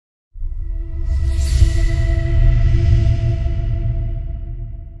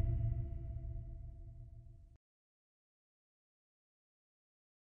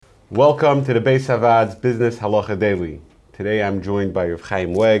Welcome to the Beis Havad's Business Halacha Daily. Today I'm joined by Rav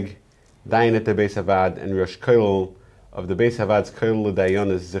Chaim Weg, Dayan at the Beis Havad, and Rosh Kollel of the Beis Havad's Kollel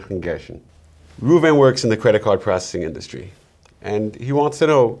L'Dayanos Zichron Gershon. Reuven works in the credit card processing industry, and he wants to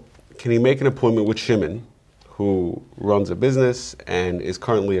know, can he make an appointment with Shimon, who runs a business and is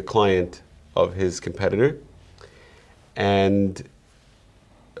currently a client of his competitor, and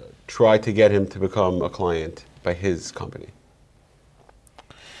try to get him to become a client by his company?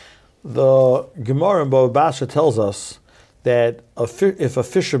 The Gemara in Bava Basra tells us that if a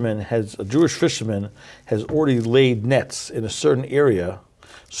Jewish fisherman has already laid nets in a certain area,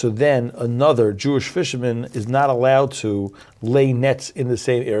 so then another Jewish fisherman is not allowed to lay nets in the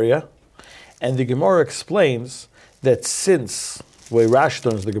same area. And the Gemara explains that since, the way Rashi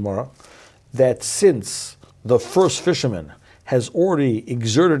learns the Gemara, that since the first fisherman has already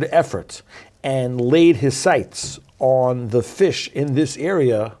exerted effort and laid his sights on the fish in this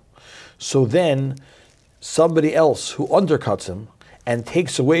area, so then somebody else who undercuts him and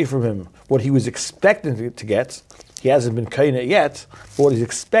takes away from him what he was expecting to get, he hasn't been kaina yet, but what he's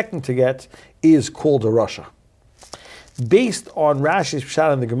expecting to get is called a rasha. Based on Rashi's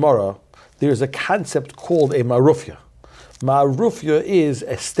Pshat in the Gemara, there's a concept called a marufya. Marufya is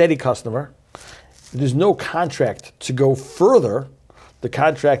a steady customer. There's no contract to go further. The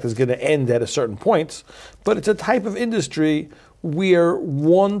contract is going to end at a certain point, but it's a type of industry where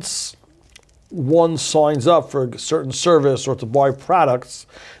once one signs up for a certain service or to buy products,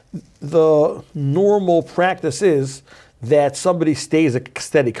 the normal practice is that somebody stays a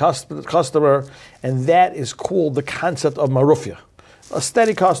steady customer, and that is called the concept of marufya, a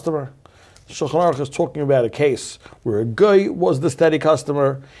steady customer. Shulchan Aruch is talking about a case where a guy was the steady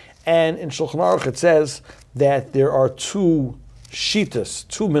customer, and in Shulchan Aruch it says that there are two shitas,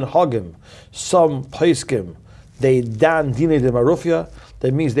 two minhagim, some paiskim, they dan dine de marufya.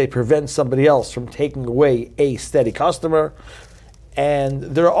 That means they prevent somebody else from taking away a steady customer. And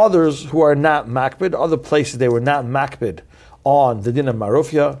there are others who are not makbid, other places they were not makbid on the din of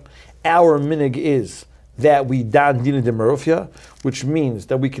marufya. Our minig is that we dan din de marufya, which means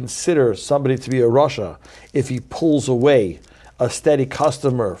that we consider somebody to be a rasha if he pulls away a steady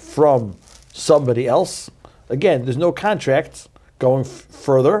customer from somebody else. Again, there's no contract going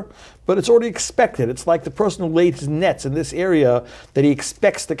further, but it's already expected. It's like the person who laid his nets in this area that he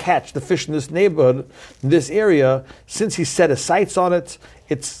expects to catch the fish in this neighborhood, in this area. Since he set his sights on it,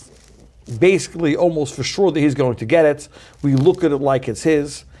 it's basically almost for sure that he's going to get it. We look at it like it's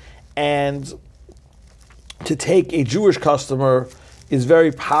his. And to take a Jewish customer is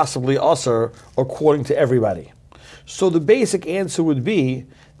very possibly usher according to everybody. So the basic answer would be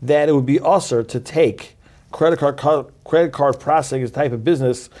that it would be usher to take credit card processing is a type of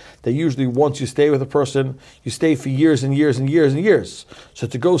business that usually once you stay with a person, you stay for years and years and years and years. So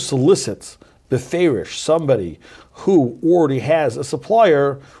to go solicit, beferish somebody who already has a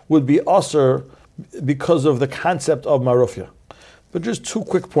supplier would be usher because of the concept of marufya. But just two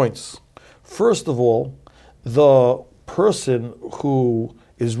quick points. First of all, the person who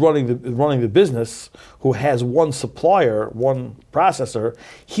is running the business, who has one supplier, one processor,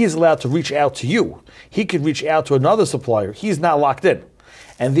 he is allowed to reach out to you. He can reach out to another supplier. He's not locked in.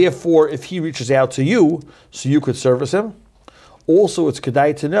 And therefore, if he reaches out to you, so you could service him. Also, it's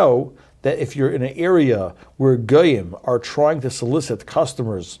kedai to know that if you're in an area where goyim are trying to solicit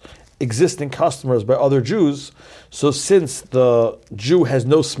customers, existing customers by other Jews, so since the Jew has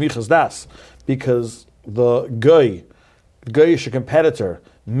no smichas das, because the goyish competitor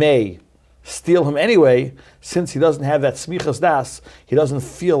may steal him anyway, since he doesn't have that smichas das, he doesn't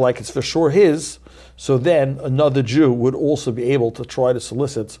feel like it's for sure his, so then another Jew would also be able to try to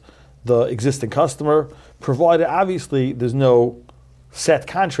solicit the existing customer, provided obviously there's no set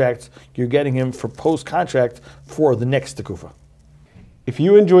contract, you're getting him for post-contract for the next tekufa. If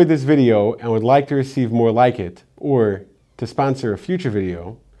you enjoyed this video and would like to receive more like it, or to sponsor a future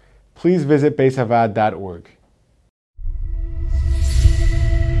video, please visit beishavad.org.